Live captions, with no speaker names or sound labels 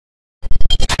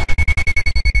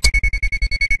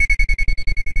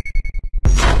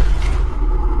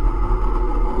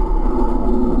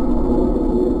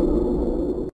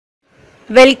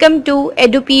Welcome to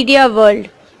Edupedia World.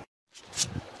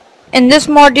 In this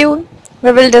module, we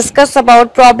will discuss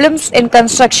about problems in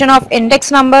construction of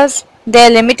index numbers, their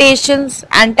limitations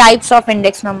and types of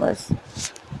index numbers.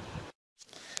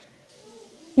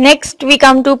 Next, we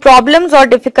come to problems or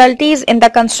difficulties in the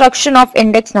construction of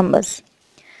index numbers.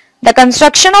 The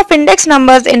construction of index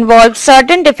numbers involves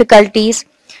certain difficulties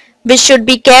which should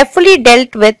be carefully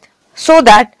dealt with so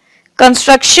that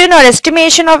construction or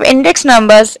estimation of index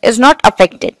numbers is not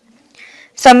affected.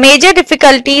 Some major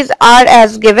difficulties are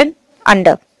as given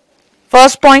under.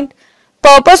 First point,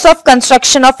 purpose of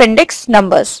construction of index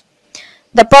numbers.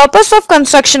 The purpose of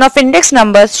construction of index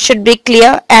numbers should be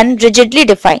clear and rigidly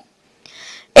defined.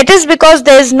 It is because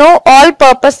there is no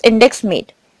all-purpose index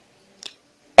made.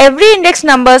 Every index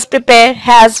numbers prepared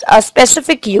has a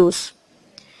specific use.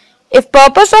 If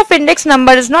purpose of index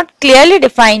number is not clearly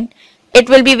defined, it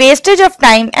will be wastage of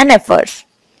time and efforts.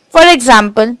 For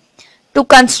example, to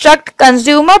construct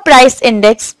consumer price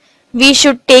index, we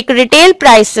should take retail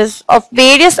prices of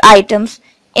various items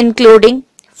including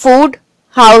food,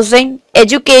 housing,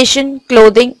 education,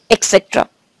 clothing, etc.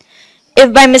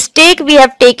 If by mistake we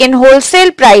have taken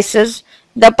wholesale prices,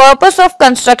 the purpose of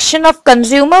construction of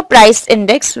consumer price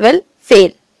index will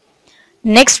fail.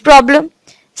 Next problem,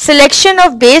 selection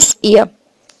of base year.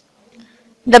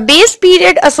 The base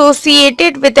period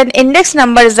associated with an index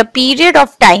number is a period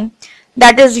of time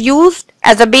that is used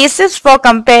as a basis for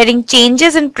comparing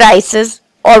changes in prices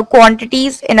or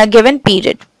quantities in a given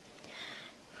period.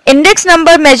 Index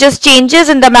number measures changes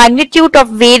in the magnitude of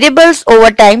variables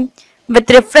over time with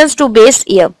reference to base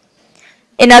year.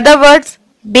 In other words,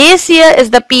 base year is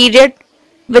the period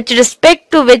with respect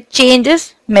to which change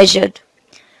is measured.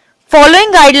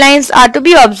 Following guidelines are to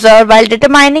be observed while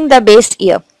determining the base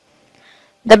year.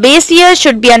 The base year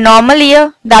should be a normal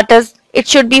year, that is, it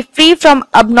should be free from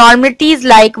abnormalities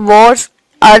like wars,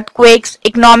 earthquakes,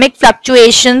 economic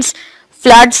fluctuations,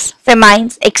 floods,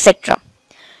 famines, etc.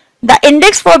 The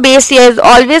index for base year is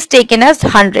always taken as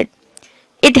 100.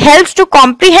 It helps to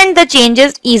comprehend the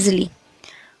changes easily,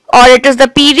 or it is the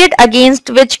period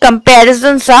against which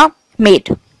comparisons are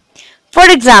made. For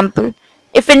example,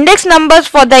 if index numbers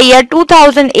for the year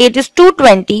 2008 is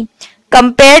 220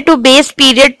 compared to base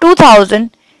period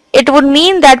 2000, it would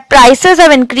mean that prices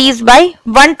have increased by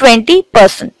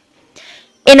 120%.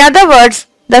 In other words,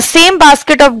 the same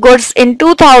basket of goods in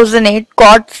 2008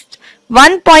 cost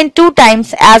 1.2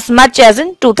 times as much as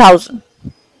in 2000.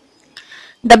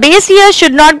 The base year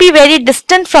should not be very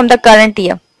distant from the current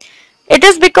year. It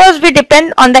is because we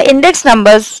depend on the index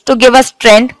numbers to give us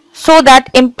trend so that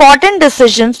important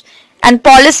decisions and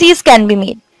policies can be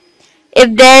made.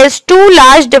 If there is too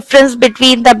large difference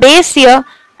between the base year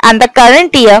and the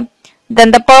current year,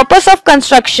 then the purpose of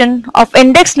construction of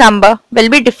index number will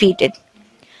be defeated.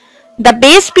 The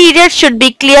base period should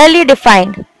be clearly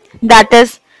defined, that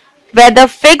is, whether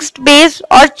fixed base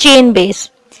or chain base.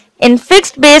 In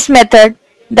fixed base method,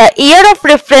 the year of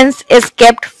reference is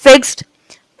kept fixed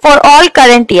for all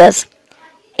current years.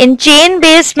 In chain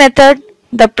base method,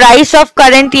 the price of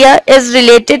current year is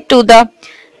related to the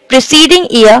preceding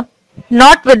year,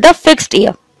 not with the fixed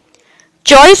year.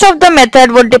 Choice of the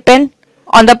method would depend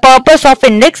on the purpose of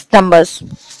index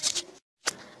numbers.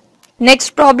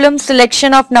 Next problem,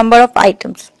 selection of number of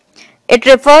items. It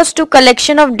refers to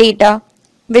collection of data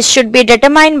which should be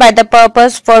determined by the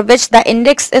purpose for which the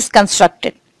index is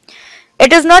constructed.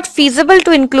 It is not feasible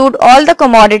to include all the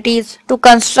commodities to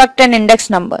construct an index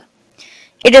number.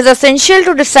 It is essential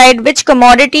to decide which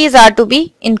commodities are to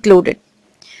be included.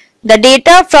 The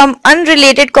data from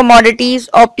unrelated commodities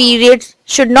or periods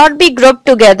should not be grouped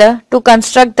together to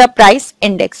construct the price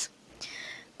index.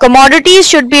 Commodities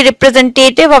should be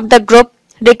representative of the group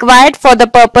required for the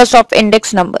purpose of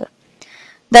index number.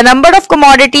 The number of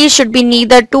commodities should be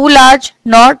neither too large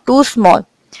nor too small.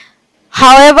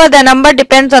 However, the number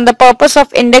depends on the purpose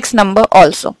of index number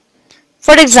also.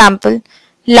 For example,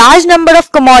 large number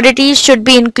of commodities should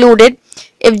be included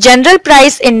if general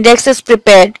price index is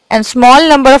prepared, and small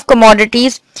number of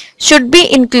commodities should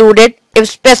be included if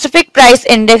specific price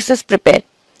index is prepared.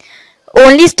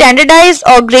 Only standardized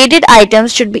or graded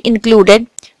items should be included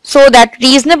so that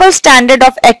reasonable standard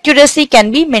of accuracy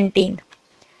can be maintained.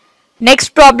 Next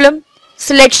problem,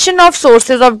 selection of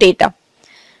sources of data.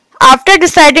 After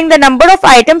deciding the number of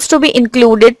items to be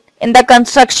included in the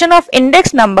construction of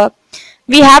index number,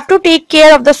 we have to take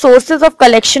care of the sources of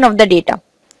collection of the data.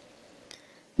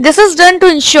 This is done to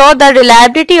ensure the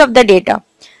reliability of the data,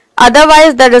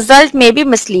 otherwise the result may be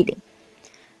misleading.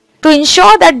 To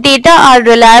ensure that data are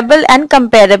reliable and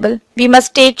comparable, we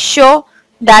must take sure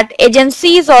that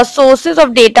agencies or sources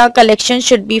of data collection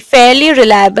should be fairly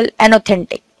reliable and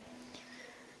authentic.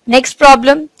 Next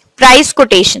problem, price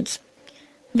quotations.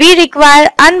 We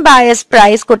require unbiased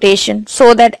price quotation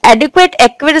so that adequate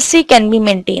accuracy can be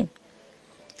maintained.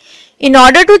 In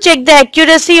order to check the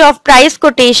accuracy of price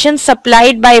quotations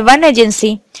supplied by one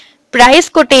agency, price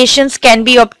quotations can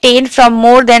be obtained from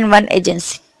more than one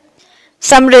agency.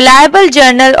 Some reliable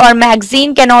journal or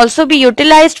magazine can also be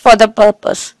utilized for the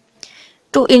purpose.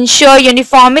 To ensure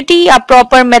uniformity, a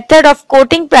proper method of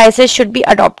quoting prices should be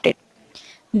adopted.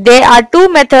 There are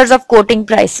two methods of quoting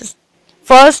prices.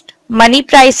 First, money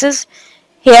prices.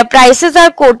 Here prices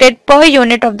are quoted per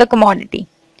unit of the commodity.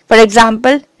 For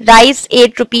example, rice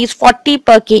 8 rupees 40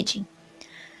 per kg.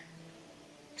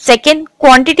 Second,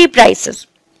 quantity prices.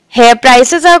 Here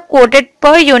prices are quoted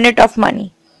per unit of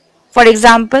money. For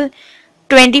example,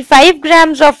 25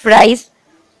 grams of rice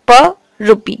per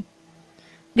rupee.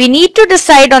 We need to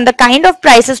decide on the kind of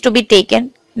prices to be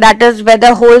taken, that is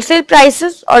whether wholesale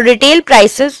prices or retail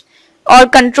prices or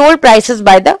control prices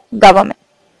by the government.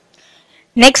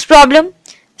 Next problem,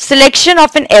 selection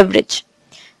of an average.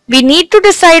 We need to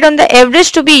decide on the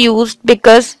average to be used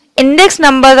because index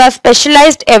numbers are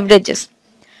specialized averages.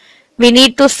 We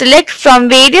need to select from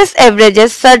various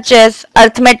averages such as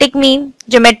arithmetic mean,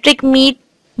 geometric mean,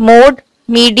 mode,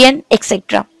 median,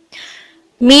 etc.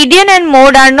 Median and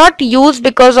mode are not used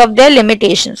because of their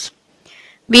limitations.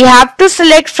 We have to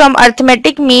select from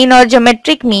arithmetic mean or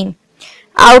geometric mean.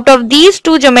 Out of these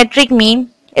two, geometric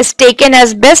mean is taken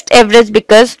as best average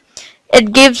because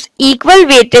it gives equal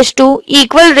weightage to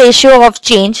equal ratio of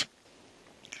change.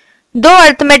 Though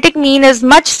arithmetic mean is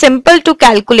much simple to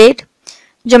calculate,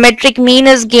 geometric mean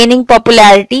is gaining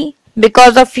popularity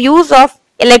because of use of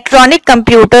electronic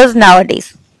computers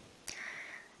nowadays.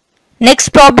 Next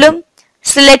problem,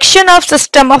 selection of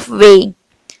system of weighing.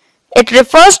 It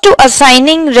refers to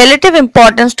assigning relative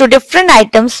importance to different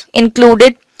items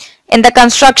included in the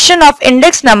construction of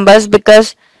index numbers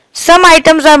because some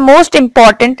items are most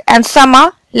important and some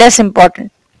are less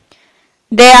important.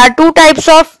 There are two types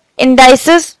of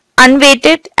indices,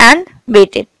 unweighted and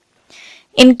weighted.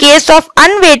 In case of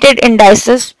unweighted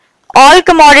indices, all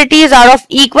commodities are of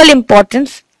equal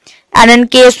importance, and in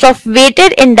case of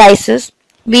weighted indices,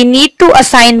 we need to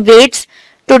assign weights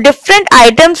to different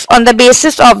items on the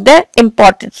basis of their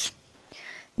importance.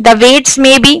 The weights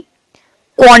may be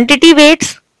quantity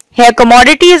weights. Here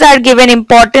commodities are given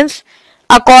importance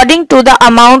according to the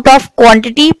amount of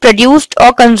quantity produced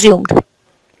or consumed.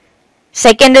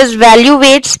 Second is value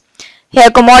weights. Here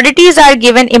commodities are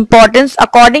given importance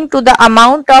according to the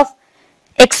amount of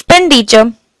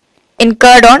expenditure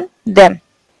incurred on them.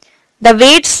 The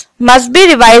weights must be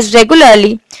revised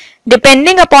regularly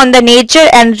depending upon the nature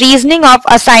and reasoning of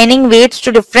assigning weights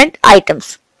to different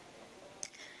items.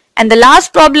 And the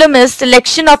last problem is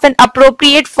selection of an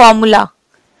appropriate formula.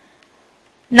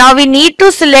 Now we need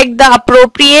to select the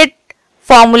appropriate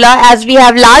formula as we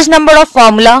have large number of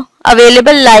formula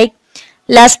available like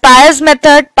Laspeyres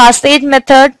method, Passage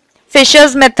method,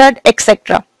 Fisher's method,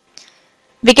 etc.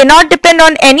 We cannot depend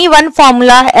on any one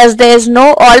formula as there is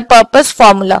no all-purpose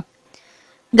formula.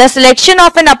 The selection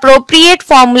of an appropriate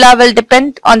formula will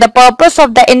depend on the purpose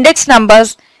of the index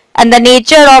numbers and the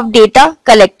nature of data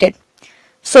collected.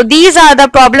 So these are the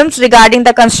problems regarding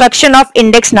the construction of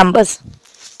index numbers.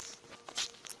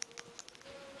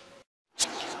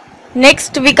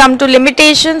 Next we come to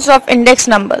limitations of index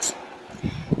numbers.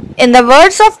 In the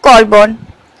words of Colborne,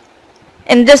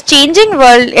 in this changing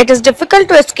world, it is difficult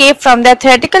to escape from their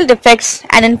theoretical defects,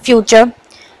 and in future,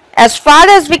 as far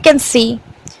as we can see,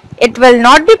 it will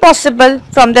not be possible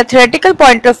from the theoretical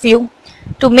point of view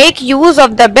to make use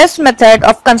of the best method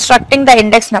of constructing the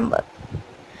index number.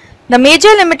 The major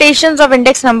limitations of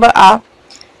index number are,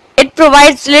 it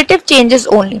provides relative changes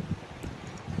only.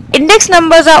 Index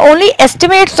numbers are only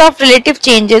estimates of relative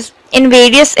changes in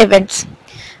various events.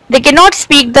 They cannot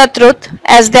speak the truth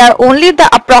as they are only the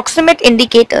approximate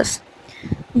indicators.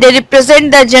 They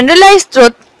represent the generalized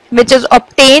truth which is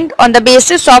obtained on the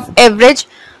basis of average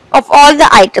of all the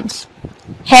items.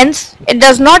 Hence, it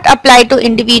does not apply to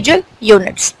individual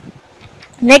units.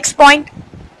 Next point,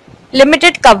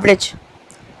 limited coverage.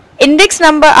 Index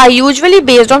number are usually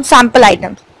based on sample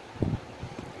items.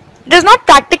 It is not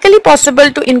practically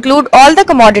possible to include all the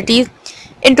commodities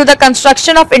into the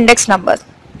construction of index numbers.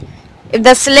 If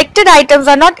the selected items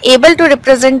are not able to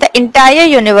represent the entire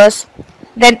universe,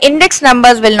 then index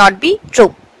numbers will not be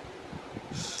true.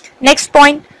 Next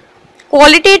point,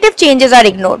 qualitative changes are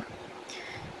ignored.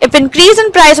 If increase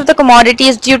in price of the commodity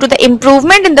is due to the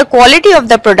improvement in the quality of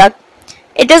the product,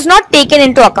 it is not taken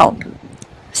into account.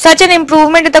 Such an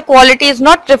improvement in the quality is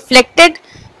not reflected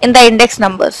in the index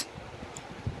numbers.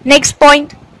 Next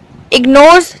point,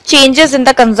 ignores changes in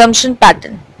the consumption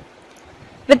pattern.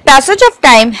 With passage of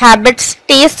time, habits,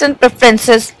 tastes and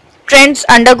preferences, trends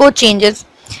undergo changes.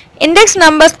 Index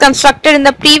numbers constructed in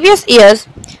the previous years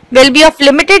will be of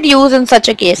limited use in such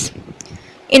a case.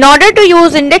 In order to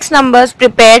use index numbers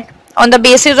prepared on the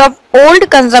basis of old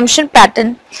consumption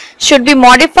pattern should be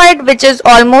modified, which is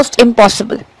almost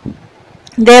impossible.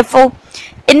 Therefore,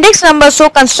 index numbers so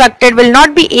constructed will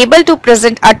not be able to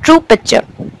present a true picture.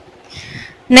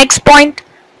 Next point,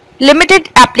 limited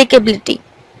applicability.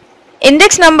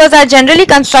 Index numbers are generally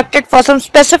constructed for some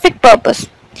specific purpose.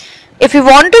 If you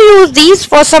want to use these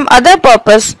for some other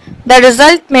purpose, the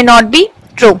result may not be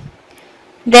true.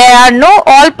 There are no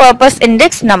all-purpose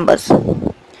index numbers.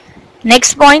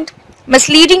 Next point,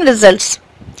 misleading results.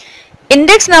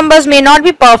 Index numbers may not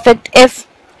be perfect if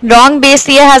wrong base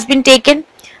year has been taken,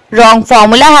 wrong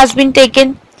formula has been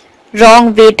taken,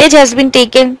 wrong weightage has been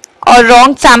taken, or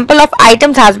wrong sample of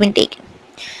items has been taken.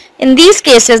 In these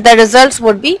cases, the results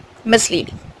would be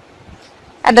misleading.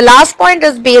 And the last point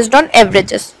is based on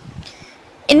averages.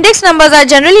 Index numbers are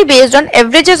generally based on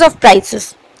averages of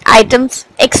prices, items,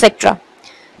 etc.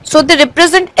 So they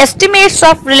represent estimates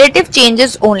of relative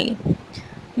changes only.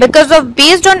 Because of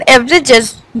based on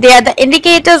averages, they are the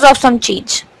indicators of some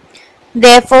change.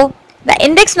 Therefore, the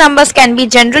index numbers can be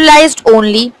generalized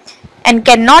only and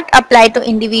cannot apply to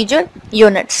individual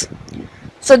units.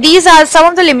 So these are some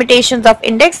of the limitations of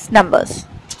index numbers.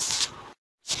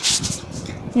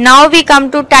 Now we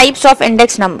come to types of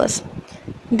index numbers.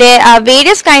 There are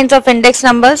various kinds of index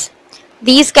numbers.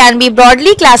 These can be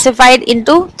broadly classified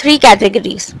into three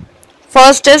categories.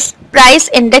 First is price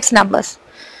index numbers.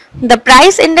 The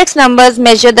price index numbers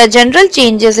measure the general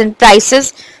changes in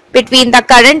prices between the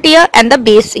current year and the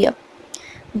base year.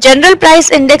 General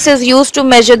price index is used to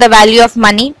measure the value of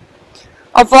money.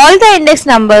 Of all the index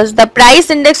numbers, the price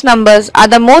index numbers are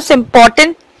the most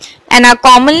important and are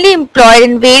commonly employed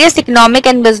in various economic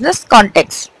and business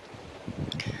contexts.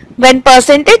 When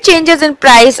percentage changes in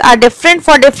price are different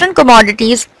for different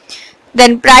commodities,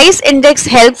 then price index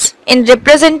helps in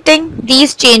representing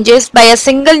these changes by a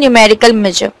single numerical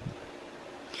measure.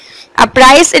 A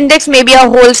price index may be a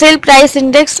wholesale price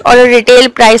index or a retail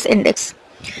price index,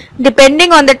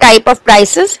 depending on the type of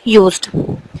prices used.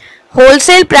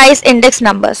 Wholesale price index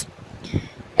numbers.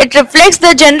 It reflects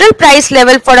the general price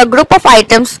level for a group of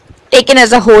items taken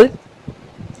as a whole.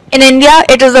 In India,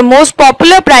 it is the most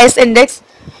popular price index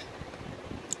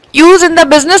used in the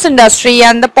business industry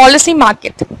and the policy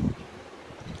market.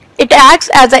 It acts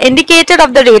as an indicator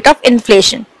of the rate of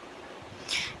inflation.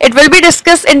 It will be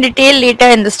discussed in detail later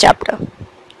in this chapter.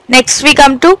 Next we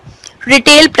come to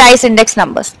retail price index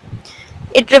numbers.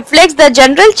 It reflects the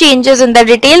general changes in the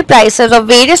retail prices of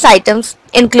various items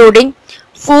including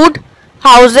food,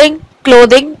 housing,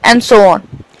 clothing and so on.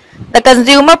 The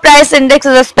consumer price index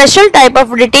is a special type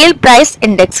of retail price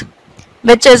index,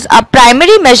 which is a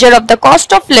primary measure of the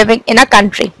cost of living in a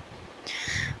country.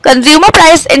 Consumer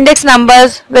price index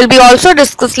numbers will be also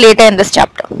discussed later in this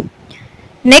chapter.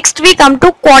 Next we come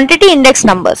to quantity index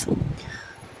numbers.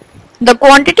 The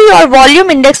quantity or volume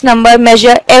index number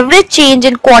measure average change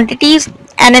in quantities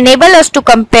and enable us to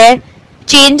compare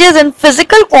changes in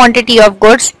physical quantity of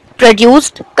goods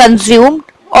produced, consumed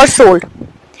or sold.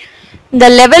 The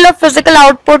level of physical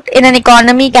output in an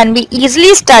economy can be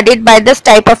easily studied by this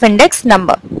type of index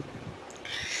number.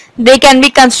 They can be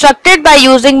constructed by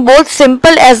using both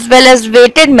simple as well as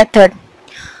weighted method.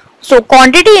 So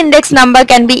quantity index number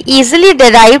can be easily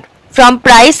derived from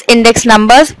price index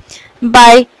numbers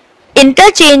by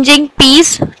interchanging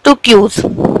P's to Q's.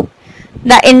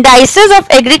 The indices of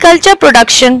agriculture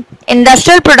production,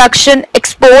 industrial production,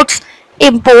 exports,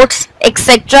 imports,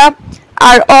 etc.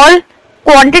 are all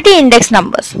quantity index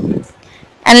numbers.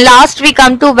 And last we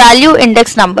come to value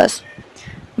index numbers.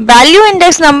 Value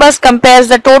index numbers compares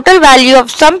the total value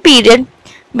of some period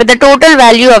with the total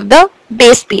value of the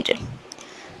base period.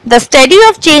 The study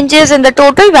of changes in the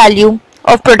total value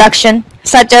of production,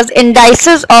 such as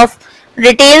indices of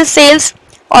retail sales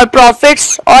or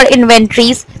profits or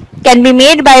inventories, can be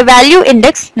made by value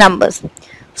index numbers.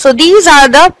 So these are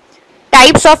the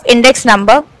types of index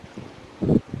number.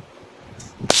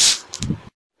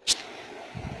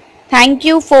 Thank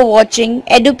you for watching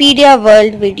Edupedia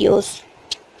World videos.